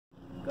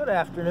Good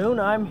afternoon.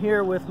 I'm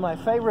here with my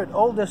favorite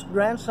oldest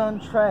grandson,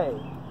 Trey,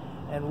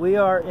 and we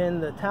are in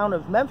the town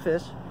of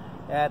Memphis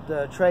at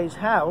Trey's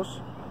house,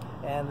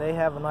 and they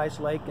have a nice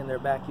lake in their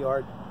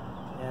backyard.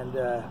 And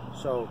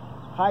so,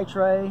 hi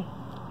Trey,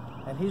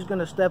 and he's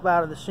going to step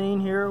out of the scene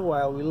here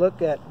while we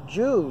look at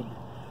Jude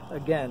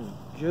again.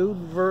 Jude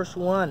verse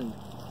 1.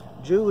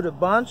 Jude, a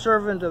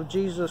bondservant of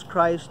Jesus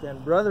Christ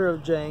and brother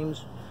of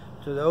James,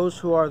 to those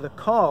who are the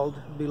called,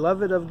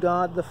 beloved of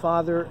God the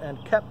Father,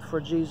 and kept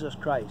for Jesus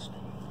Christ.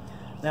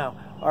 Now,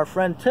 our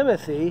friend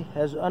Timothy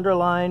has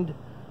underlined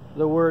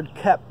the word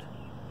kept,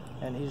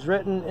 and he's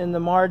written in the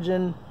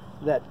margin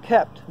that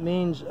kept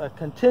means a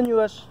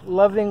continuous,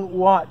 loving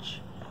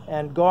watch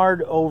and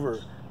guard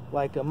over,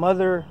 like a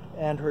mother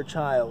and her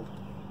child.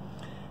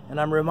 And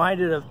I'm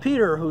reminded of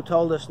Peter, who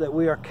told us that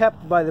we are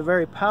kept by the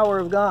very power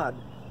of God.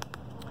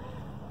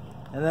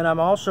 And then I'm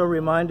also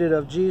reminded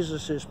of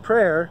Jesus'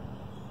 prayer.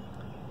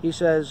 He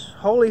says,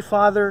 Holy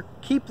Father,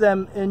 keep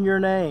them in your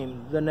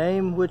name, the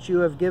name which you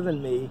have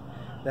given me,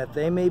 that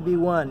they may be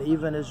one,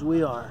 even as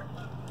we are.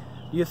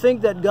 Do you think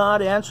that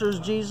God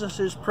answers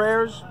Jesus'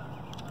 prayers?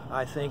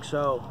 I think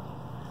so.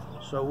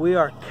 So we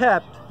are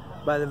kept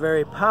by the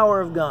very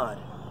power of God.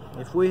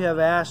 If we have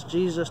asked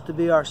Jesus to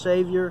be our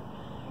Savior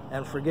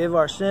and forgive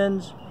our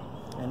sins,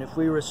 and if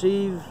we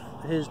receive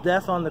His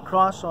death on the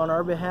cross on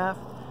our behalf,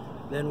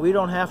 then we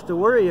don't have to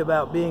worry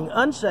about being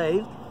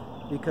unsaved,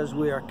 because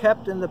we are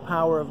kept in the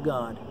power of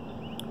God.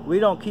 We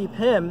don't keep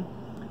Him,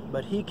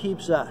 but He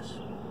keeps us.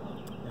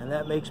 And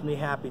that makes me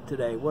happy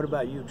today. What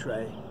about you,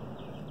 Trey?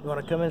 You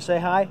want to come and say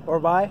hi or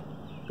bye?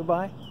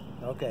 Goodbye?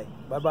 Okay.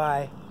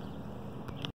 Bye-bye.